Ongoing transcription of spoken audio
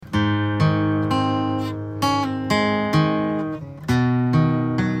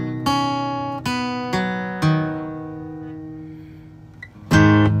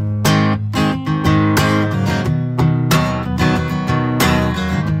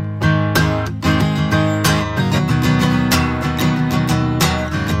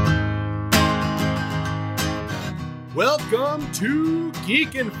to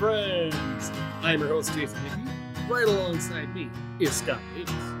Geekin' Friends. I'm your host, Jason Hickey. Right alongside me is Scott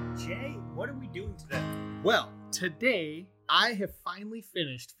Davis. Jay, what are we doing today? Well, today I have finally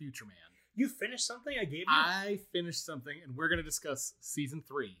finished Future Man. You finished something I gave you? I finished something, and we're going to discuss Season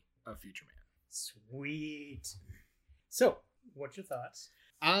 3 of Future Man. Sweet. So, what's your thoughts?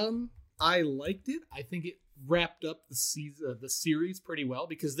 I liked it. I think it wrapped up the series pretty well,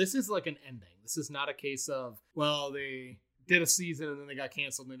 because this is like an ending. This is not a case of, well, they did a season and then they got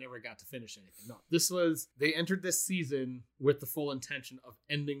canceled and they never got to finish anything. No, they entered this season with the full intention of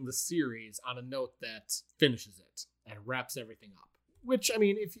ending the series on a note that finishes it and wraps everything up. Which, I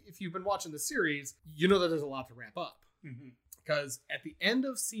mean, if you've been watching the series, you know that there's a lot to wrap up. Mm-hmm. Because at the end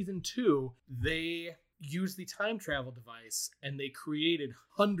of season 2, they used the time travel device and they created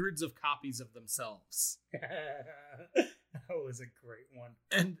hundreds of copies of themselves. That was a great one.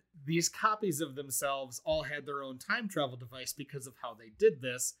 And these copies of themselves all had their own time travel device because of how they did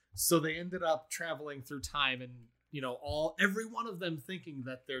this. So they ended up traveling through time and, every one of them thinking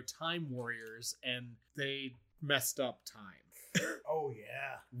that they're time warriors, and they messed up time. Oh,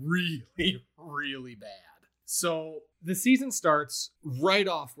 yeah. Really, really bad. So the season starts right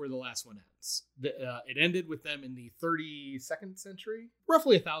off where the last one ends. It ended with them in the 32nd century,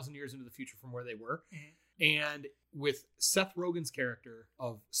 roughly 1,000 years into the future from where they were. Mm-hmm. And with Seth Rogen's character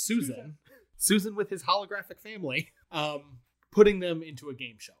of Susan with his holographic family, putting them into a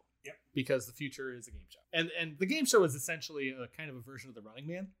game show. Yep. Because the future is a game show. And the game show is essentially a kind of a version of the Running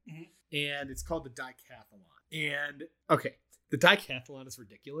Man. Mm-hmm. And it's called the Decathlon. And, okay, the Decathlon is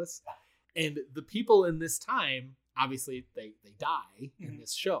ridiculous. And the people in this time, obviously, they die in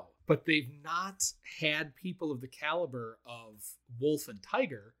this show. But they've not had people of the caliber of Wolf and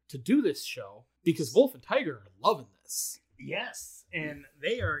Tiger to do this show, because Wolf and Tiger are loving this. Yes, and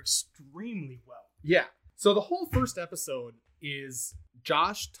they are extremely well. Yeah. So the whole first episode is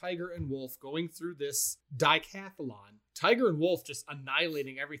Josh, Tiger, and Wolf going through this decathlon. Tiger and Wolf just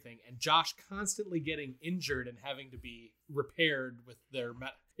annihilating everything, and Josh constantly getting injured and having to be repaired with their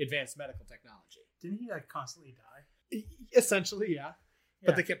advanced medical technology. Didn't he constantly die? Essentially, yeah.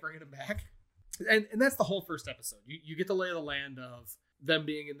 But they kept bringing him back. And that's the whole first episode. You get the lay of the land of them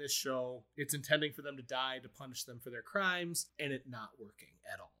being in this show. It's intending for them to die to punish them for their crimes, and it not working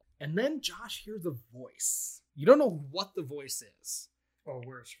at all. And then Josh hears a voice. You don't know what the voice is. Or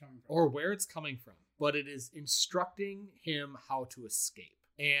where it's coming from. Or where it's coming from. But it is instructing him how to escape.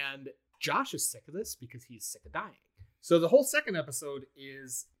 And Josh is sick of this because he's sick of dying. So the whole second episode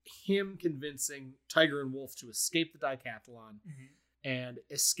is him convincing Tiger and Wolf to escape the decathlon and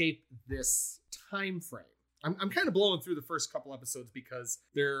escape this time frame. I'm kind of blowing through the first couple episodes because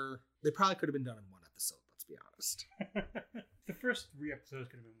they probably could have been done in one episode, let's be honest. The first 3 episodes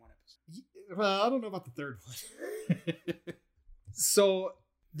could have been one episode. Well, I don't know about the third one. So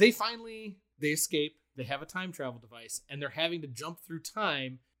they escape, they have a time travel device, and they're having to jump through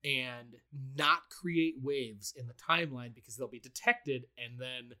time and not create waves in the timeline because they'll be detected, and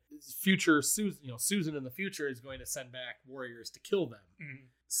then future Susan in the future is going to send back warriors to kill them. Mm-hmm.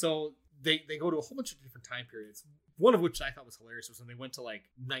 So they go to a whole bunch of different time periods. One of which I thought was hilarious was when they went to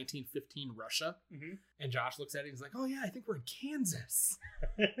 1915 Russia, and Josh looks at it and he's like, "Oh yeah, I think we're in Kansas."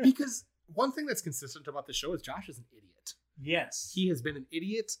 Because one thing that's consistent about the show is Josh is an idiot. Yes. He has been an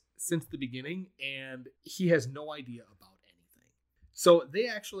idiot since the beginning, and he has no idea about anything. So they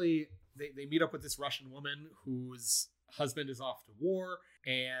actually, they meet up with this Russian woman whose husband is off to war,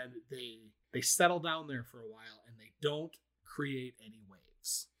 and they settle down there for a while, and they don't create any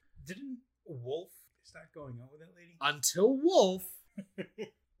waves. Didn't Wolf start going out with that lady? Until Wolf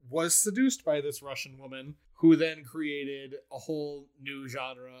was seduced by this Russian woman, who then created a whole new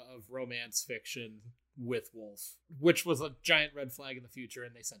genre of romance fiction with Wolf, which was a giant red flag in the future,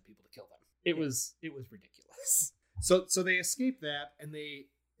 and they sent people to kill them. It was ridiculous. So they escape that, and they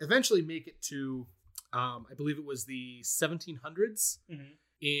eventually make it to, I believe it was the 1700s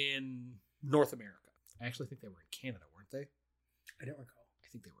in North America. I actually think they were in Canada, weren't they? I don't recall. I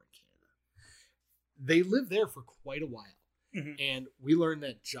think they were in Canada. They lived there for quite a while, and we learned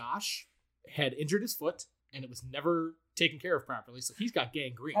that Josh had injured his foot, and it was never taken care of properly, so he's got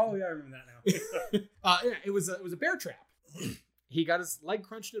gangrene. Oh yeah, I remember that now. Yeah, it was a bear trap. He got his leg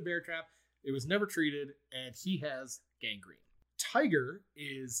crunched in a bear trap. It was never treated, and he has gangrene. Tiger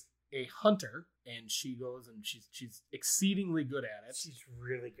is a hunter, and she goes and she's exceedingly good at it. She's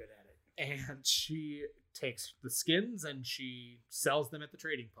really good at it. And she takes the skins and she sells them at the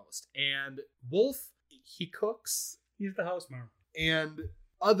trading post. And Wolf, he cooks. He's the house mom. And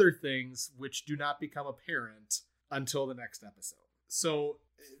other things which do not become apparent until the next episode. So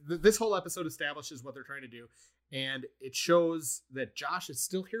this whole episode establishes what they're trying to do. And it shows that Josh is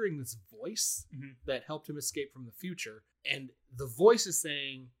still hearing this voice Mhm. that helped him escape from the future. And the voice is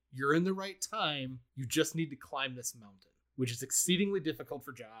saying, you're in the right time. You just need to climb this mountain, which is exceedingly difficult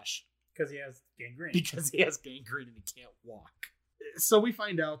for Josh Because he has gangrene. because he has gangrene and he can't walk. So we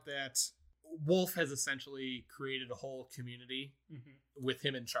find out that Wolf has essentially created a whole community Mhm. with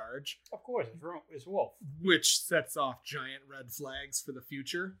him in charge, Of course, it's Wolf. which sets off giant red flags for the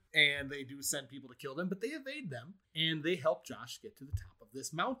future. And they do send people to kill them, but they evade them and they help Josh get to the top of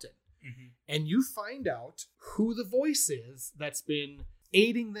this mountain. Mm-hmm. And you find out who the voice is that's been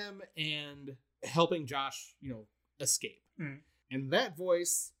aiding them and helping Josh, escape. Mhm. And that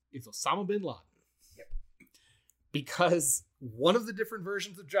voice is Osama bin Laden. Yep. Because one of the different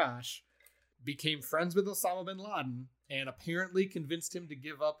versions of Josh became friends with Osama bin Laden and apparently convinced him to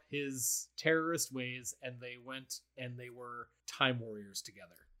give up his terrorist ways, and they went and they were time warriors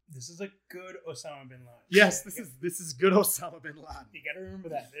together. This is a good Osama bin Laden. Yes, this is good Osama bin Laden. You got to remember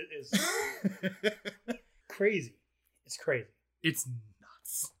that. It is crazy. It's crazy. It's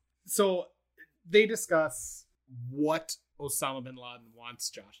nuts. So they discuss what Osama bin Laden wants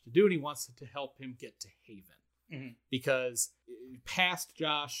Josh to do, and he wants to help him get to Haven. Mhm. Because past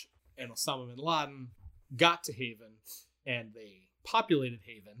Josh and Osama bin Laden got to Haven, and they populated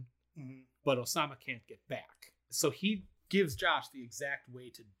Haven, Mhm. but Osama can't get back. So he gives Josh the exact way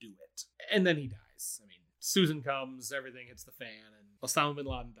to do it. And then he dies. I mean, Susan comes, everything hits the fan, and Osama bin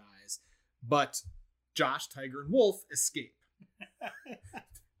Laden dies. But Josh, Tiger, and Wolf escape.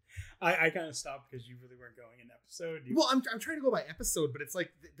 I kind of stopped because you really weren't going in episode. Well, I'm trying to go by episode, but it's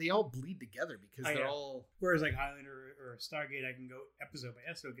like they all bleed together because they're all... Whereas like Highlander or Stargate, I can go episode by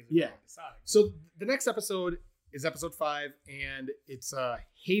episode because Yeah. episodic. So the next episode is episode 5, and it's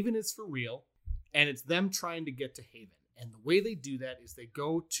Haven is for real, and it's them trying to get to Haven. And the way they do that is they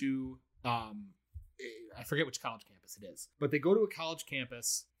go to, I forget which college campus it is, but they go to a college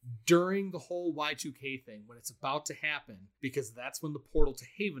campus during the whole Y2K thing when it's about to happen, because that's when the portal to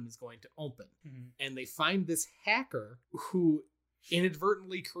Haven is going to open. Mhm. And they find this hacker who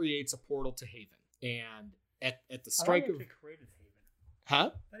inadvertently creates a portal to Haven. And at the strike of... He created Haven.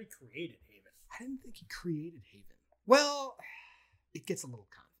 Huh? I thought he created Haven. I didn't think he created Haven. Well, it gets a little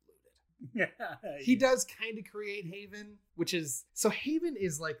convoluted. Yeah. He does kind of create Haven, which is... So Haven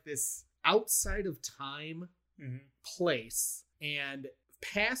is like this outside of time Mhm. place, and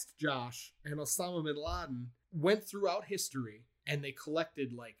past Josh and Osama bin Laden went throughout history, and they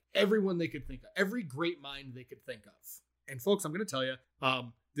collected like everyone they could think of, every great mind they could think of. And folks, I'm going to tell you,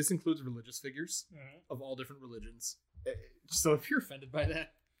 this includes religious figures Mhm. of all different religions. So if you're offended by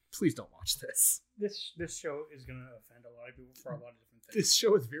that, please don't watch this. This show is going to offend a lot of people for a lot of different things. This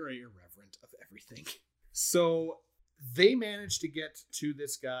show is very irreverent of everything. So they manage to get to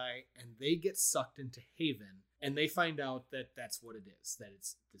this guy, and they get sucked into Haven, and they find out that that's what it is. That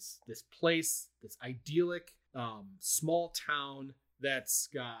it's this place, this idyllic small town that's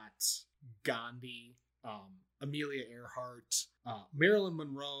got Gandhi, Amelia Earhart, Marilyn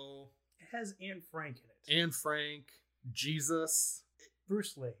Monroe, It has Anne Frank in it. Anne Frank, Jesus,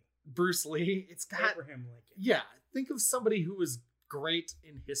 Bruce Lee. Bruce Lee. It's got... Abraham Lincoln. Yeah, think of somebody who was great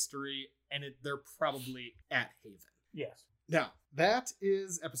in history, and they're probably at Haven. Yes. Now, that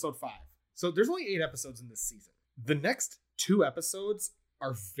is episode 5. So there's only 8 episodes in this season. The next 2 episodes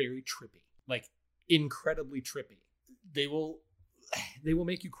are very trippy, like incredibly trippy. They will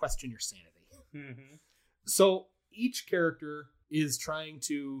make you question your sanity. Mm-hmm. So each character is trying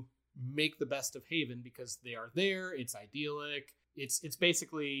to make the best of Haven because they are there. It's idyllic. It's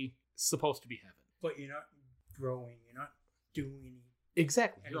basically supposed to be heaven. But you're not growing. You're not doing any.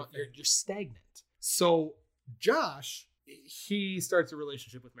 Exactly. You're stagnant. So Josh, he starts a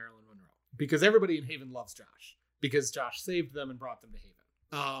relationship with Marilyn Monroe because everybody in Haven loves Josh because Josh saved them and brought them to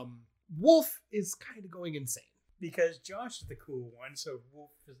Haven. Wolf is kind of going insane. Because Josh is the cool one, so Wolf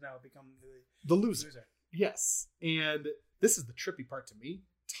has now become The loser. Yes. And this is the trippy part to me.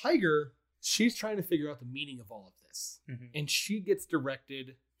 Tiger, she's trying to figure out the meaning of all of this. Mm-hmm. And she gets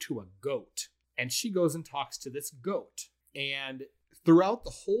directed to a goat. And she goes and talks to this goat. And throughout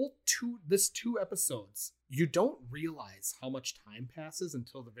the whole 2 episodes, you don't realize how much time passes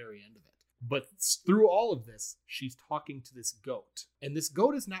until the very end of it. But through all of this, she's talking to this goat. And this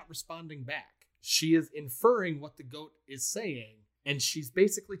goat is not responding back. She is inferring what the goat is saying. And she's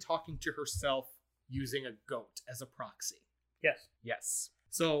basically talking to herself using a goat as a proxy. Yes. Yes.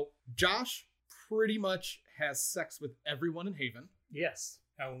 So Josh pretty much has sex with everyone in Haven. Yes.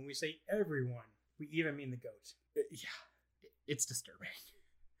 Now, when we say everyone, we even mean the goat. Yeah, it's disturbing.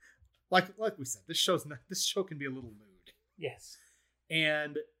 Like we said, this show can be a little lewd. Yes.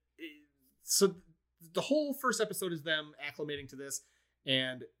 And so the whole first episode is them acclimating to this,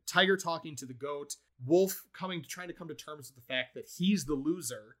 and Tiger talking to the goat, Wolf trying to come to terms with the fact that he's the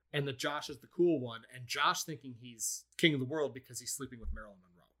loser and that Josh is the cool one, and Josh thinking he's king of the world because he's sleeping with Marilyn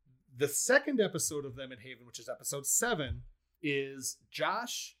Monroe. The second episode of them in Haven, which is episode 7, is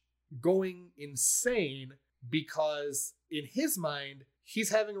Josh going insane because in his mind, he's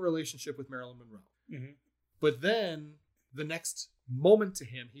having a relationship with Marilyn Monroe. Mm-hmm. But then the next moment to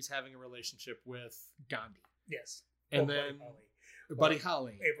him, he's having a relationship with Gandhi. Yes. And then Buddy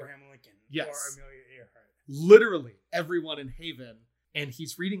Holly. Abraham Lincoln. Yes. Or Amelia Earhart. Literally everyone in Haven. And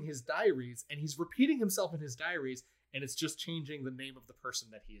he's reading his diaries and he's repeating himself in his diaries, and it's just changing the name of the person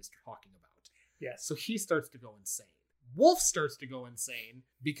that he is talking about. Yes. So he starts to go insane. Wolf starts to go insane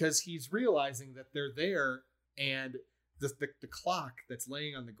because he's realizing that they're there, and the clock that's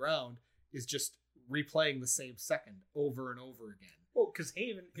laying on the ground is just replaying the same second over and over again. Well, because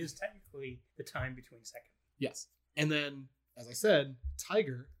Haven is technically the time between seconds. Yes. And then, as I said,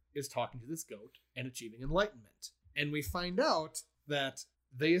 Tiger is talking to this goat and achieving enlightenment. And we find out that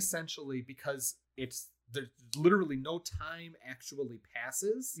they essentially, because there's literally no time actually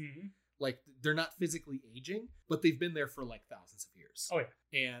passes, Mm-hmm. like they're not physically aging, but they've been there for like thousands of years. Oh,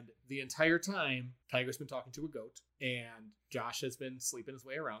 yeah. And the entire time, Tiger's been talking to a goat, and Josh has been sleeping his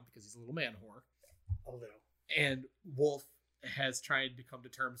way around because he's a little man whore. A little. And Wolf has tried to come to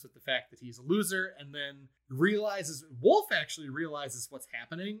terms with the fact that he's a loser, and then Wolf actually realizes what's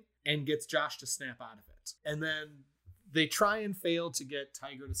happening and gets Josh to snap out of it. And then they try and fail to get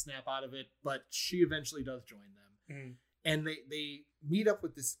Tiger to snap out of it, but she eventually does join them. Mm-hmm. And they meet up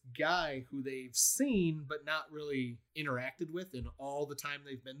with this guy who they've seen but not really interacted with in all the time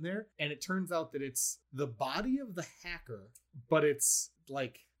they've been there. And it turns out that it's the body of the hacker, but it's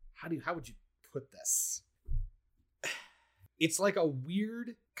like, how would you put this? It's like a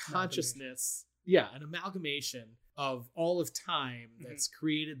weird consciousness. Yeah, an amalgamation of all of time that's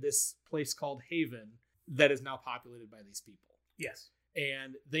created this place called Haven that is now populated by these people. Yes.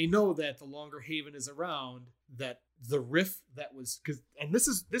 And they know that the longer Haven is around, that the rift that was, and this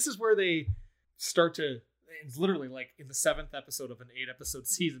is where they start to, it's literally like in the 7th episode of an 8-episode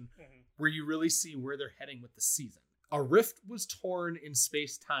season, where you really see where they're heading with the season. A rift was torn in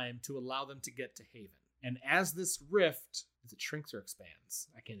space-time to allow them to get to Haven. And as this rift, is it shrinks or expands?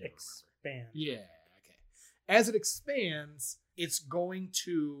 I can't even remember. Yeah, okay. As it expands, it's going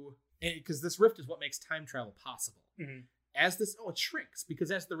to, because this rift is what makes time travel possible. Mm-hmm. It shrinks,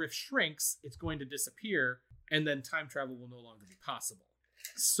 because as the rift shrinks, it's going to disappear, and then time travel will no longer be possible.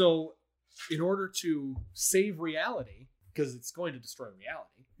 So in order to save reality, because it's going to destroy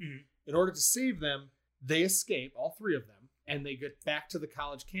reality, in order to save them, they escape, all 3 of them, and they get back to the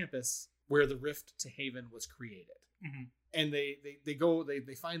college campus where the rift to Haven was created. Mm-hmm. And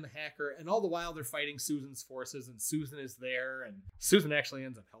they find the hacker, and all the while they're fighting Susan's forces, and Susan is there, and Susan actually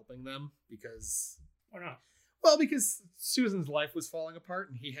ends up helping them because... Why not? Well, because Susan's life was falling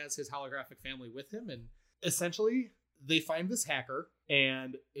apart, and he has his holographic family with him, and essentially they find this hacker,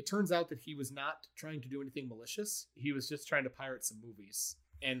 and it turns out that he was not trying to do anything malicious. He was just trying to pirate some movies,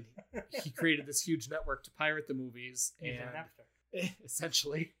 and he created this huge network to pirate the movies, He's an Napster.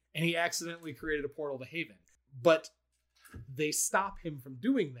 Essentially, and he accidentally created a portal to Haven. But they stop him from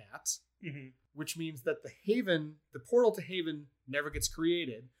doing that, which means that the portal to Haven never gets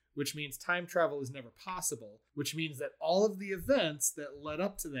created, which means time travel is never possible, which means that all of the events that led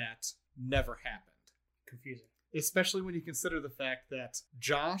up to that never happened. Confusing. Especially when you consider the fact that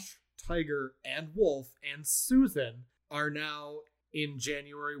Josh, Tiger, and Wolf, and Susan are now in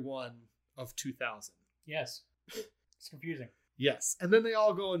January 1 of 2000. Yes. It's confusing. Yes. And then they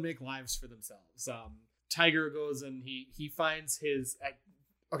all go and make lives for themselves. Tiger goes and he finds his...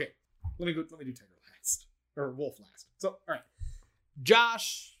 okay, let me do Tiger last. Or Wolf last. So, all right.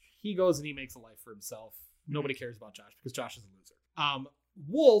 Josh, he goes and he makes a life for himself. Nobody cares about Josh because Josh is a loser.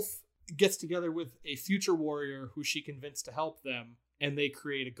 Wolf gets together with a future warrior who she convinced to help them, and they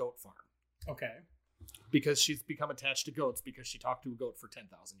create a goat farm. Okay. Because she's become attached to goats because she talked to a goat for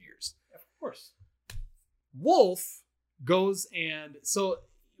 10,000 years. Of course. Wolf goes and... So,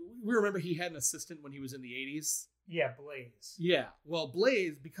 we remember he had an assistant when he was in the 80s. Yeah, Blaze. Yeah. Well,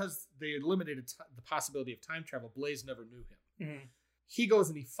 Blaze, because they eliminated the possibility of time travel, Blaze never knew him. Mm-hmm. He goes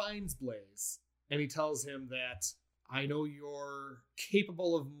and he finds Blaze, and he tells him that, I know you're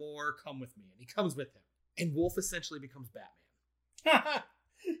capable of more, come with me. And he comes with him. And Wolf essentially becomes Batman.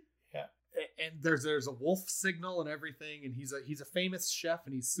 Yeah. And there's a wolf signal and everything, and he's a famous chef,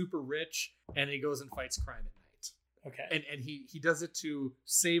 and he's super rich, and he goes and fights crime at night. Okay. And he does it to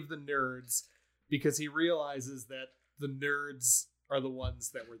save the nerds, because he realizes that the nerds are the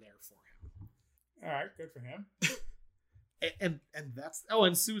ones that were there for him. All right, good for him. And that's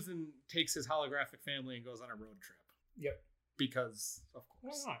and Susan takes his holographic family and goes on a road trip. Yep. Because of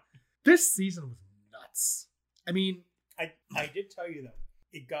Why course. not? This season was nuts. I mean, I did tell you though,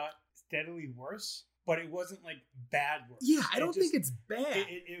 it got steadily worse, but it wasn't like bad worse. yeah, I don't think it's bad.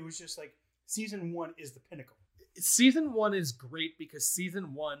 It was just like season 1 is the pinnacle. Season 1 is great because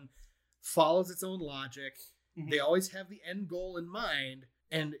season 1 follows its own logic. Mhm. They always have the end goal in mind,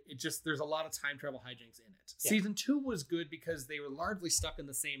 and there's a lot of time travel hijinks in it. Yeah. Season 2 was good because they were largely stuck in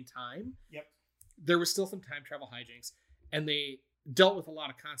the same time. Yep. There was still some time travel hijinks, and they dealt with a lot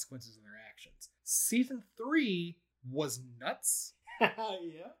of consequences in their actions. Season 3 was nuts.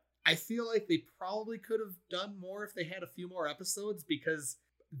 Yeah. I feel like they probably could have done more if they had a few more episodes because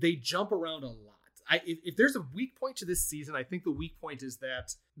they jump around a lot. If there's a weak point to this season, I think the weak point is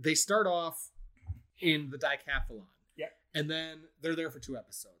that they start off in the Decathlon. Yeah. And then they're there for 2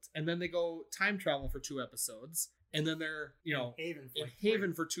 episodes. And then they go time travel for 2 episodes. And then they're,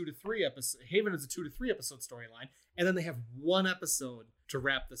 Haven for 2 to 3 episodes. Haven is a 2 to 3 episode storyline. And then they have 1 episode to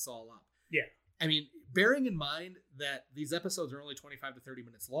wrap this all up. Yeah. I mean, bearing in mind that these episodes are only 25 to 30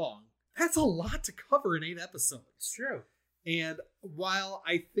 minutes long, that's a lot to cover in 8 episodes. It's true. And while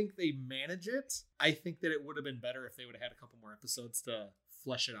I think they manage it, I think that it would have been better if they would have had a couple more episodes to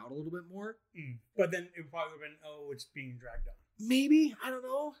flesh it out a little bit more. But then it probably would have been, it's being dragged on. Maybe. I don't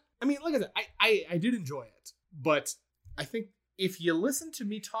know. I mean, like I said, I did enjoy it. But I think if you listen to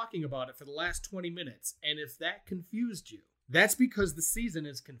me talking about it for the last 20 minutes, and if that confused you, that's because the season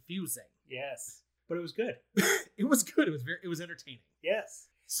is confusing. Yes. But it was good. It was good. It was entertaining. Yes.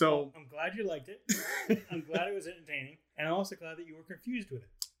 So well, I'm glad you liked it. I'm glad it was entertaining. And I'm also glad that you were confused with it.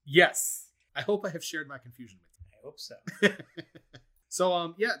 Yes. I hope I have shared my confusion with you. I hope so.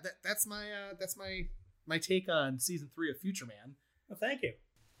 So that's my take on season 3 of Future Man. Well, thank you.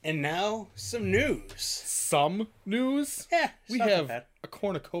 And now some news. Some news? Yeah, We not have bad. a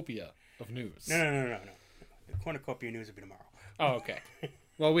cornucopia of news. No. The cornucopia news will be tomorrow. Oh, okay.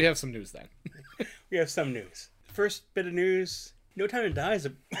 Well, we have some news then. We have some news. First bit of news: No Time to Die is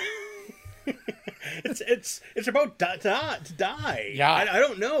a. it's about to die. Yeah. I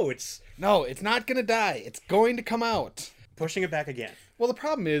don't know. It's No, it's not going to die. It's going to come out. pushing it back again. Well, the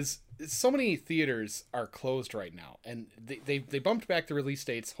problem is so many theaters are closed right now, and they bumped back the release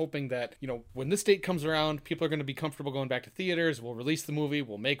dates, hoping that, when this date comes around, people are going to be comfortable going back to theaters. We'll release the movie,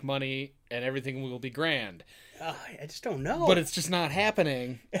 we'll make money, and everything will be grand. I just don't know. But it's just not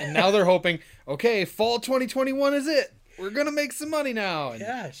happening. And now they're hoping, okay, fall 2021 is it. We're going to make some money now. And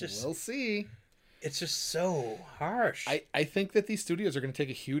Yeah, it's just- we'll see. it's just so harsh. I think that these studios are going to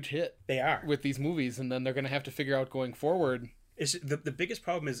take a huge hit They are. with these movies, and then they're going to have to figure out going forward. It's the biggest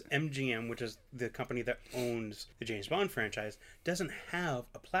problem is MGM, which is the company that owns the James Bond franchise, doesn't have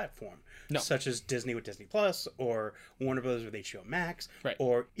a platform such as Disney with Disney Plus, or Warner Brothers with HBO Max, Right.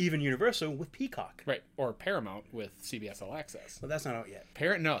 or even Universal with Peacock. Right, or Paramount with CBS All Access. Well, that's not out yet.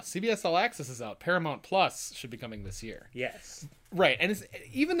 No, CBS All Access is out. Paramount Plus should be coming this year. Yes. Right, and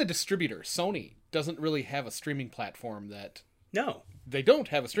even the distributor, Sony, doesn't really have a streaming platform that... No. They don't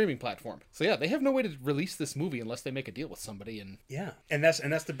have a streaming platform. So yeah, they have no way to release this movie unless they make a deal with somebody. And Yeah, and that's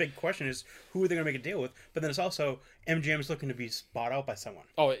the big question is who are they going to make a deal with? But then it's also MGM is looking to be bought out by someone.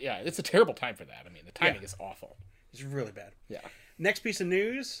 oh yeah, it's a terrible time for that. I mean, the timing is awful. It's really bad. Yeah. Next piece of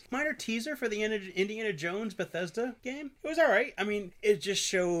news: minor teaser for the Indiana Jones Bethesda game. It was all right. I mean, it just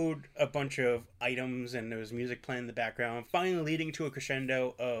showed a bunch of items and there was music playing in the background, finally leading to a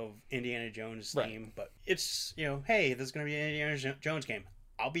crescendo of Indiana Jones Right. theme. But it's hey, there's going to be an Indiana Jones game.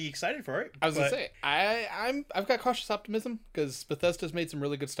 I'll be excited for it. I was gonna say I've got cautious optimism because Bethesda's made some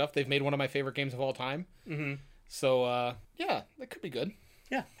really good stuff. They've made one of my favorite games of all time. Mm-hmm. So yeah, that could be good.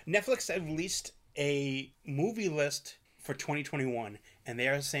 Yeah, Netflix have released a movie list for 2021, and they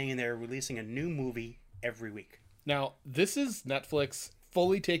are saying they're releasing a new movie every week. Now this is Netflix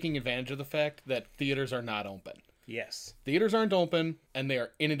fully taking advantage of the fact that theaters are not open. Yes. Theaters aren't open, and they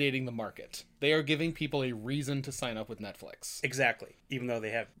are inundating the market. They are giving people a reason to sign up with Netflix. Exactly. Even though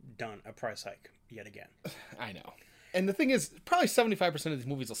they have done a price hike yet again. I know. And the thing is, probably 75% of these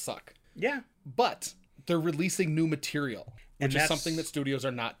movies will suck. Yeah. But they're releasing new material, And which is that's- something that studios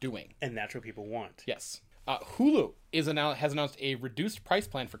are not doing. And that's what people want. Yes. Hulu has announced a reduced price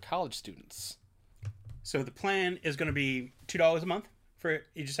plan for college students. So the plan is going to be $2 a month.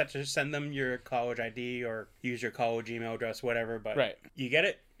 You just have to send them your college ID or use your college email address, whatever. But Right. you get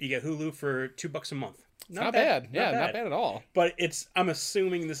it. You get Hulu for $2 a month. Not bad. Yeah, not bad at all. But I'm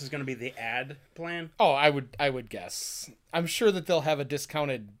assuming this is going to be the ad plan. Oh, I would guess. I'm sure that they'll have a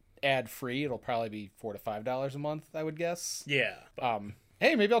discounted ad free. It'll probably be $4 to $5 a month, I would guess. Yeah.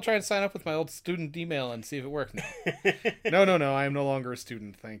 Hey, maybe I'll try and sign up with my old student email and see if it works now. No. I am no longer a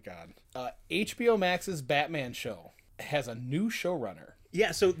student, thank God. HBO Max's Batman show has a new showrunner.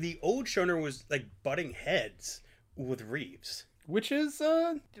 Yeah, so the old showrunner was like butting heads with Reeves. Which is,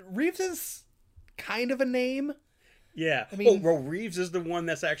 Reeves is kind of a name. Yeah. I mean, well, Reeves is the one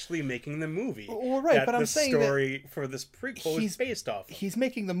that's actually making the movie. Well, right, but I'm saying the story for this prequel is based off of. He's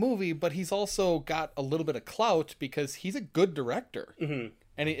making the movie, but he's also got a little bit of clout because he's a good director. Mm-hmm.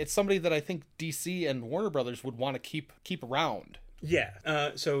 And it's somebody that I think DC and Warner Brothers would want to keep around.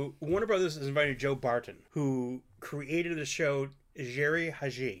 Yeah. So Warner Brothers has invited Joe Barton, who created the show Jerry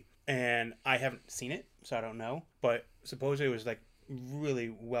Haji. And I haven't seen it, so I don't know. But supposedly it was like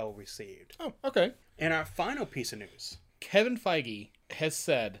really well received. Oh, okay. And our final piece of news. Kevin Feige has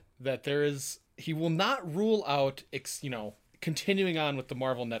said that he will not rule out, continuing on with the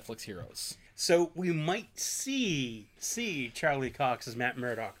Marvel Netflix heroes. So we might see Charlie Cox as Matt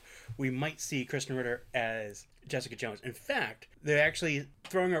Murdock. We might see Kristen Ritter as Jessica Jones. In fact, they're actually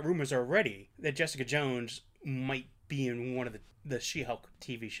throwing out rumors already that Jessica Jones might be in one of the She-Hulk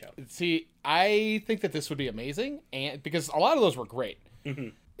TV show. See, I think that this would be amazing, and because a lot of those were great. Mm-hmm.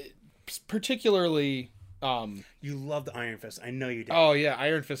 Particularly, you loved Iron Fist. I know you did. Oh yeah,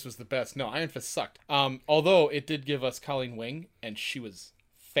 Iron Fist was the best. No, Iron Fist sucked. Although it did give us Colleen Wing, and she was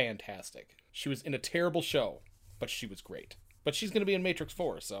fantastic. She was in a terrible show, but she was great. But she's going to be in Matrix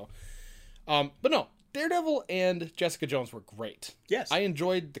 4, so. But no, Daredevil and Jessica Jones were great. Yes. I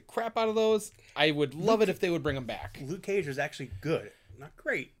enjoyed the crap out of those. I would love it if they would bring them back. Luke Cage was actually good. Not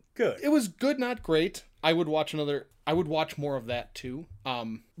great. Good. It was good, not great. I would watch more of that too.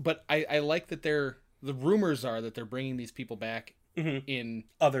 But I like that the rumors are that they're bringing these people back in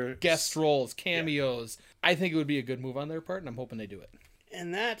other guest roles, cameos. Yeah. I think it would be a good move on their part, and I'm hoping they do it.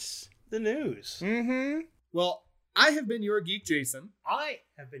 And that's the news. Mm-hmm. Well, I have been your geek, Jason. I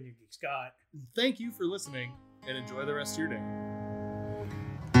have been your geek, Scott. Thank you for listening, and enjoy the rest of your day.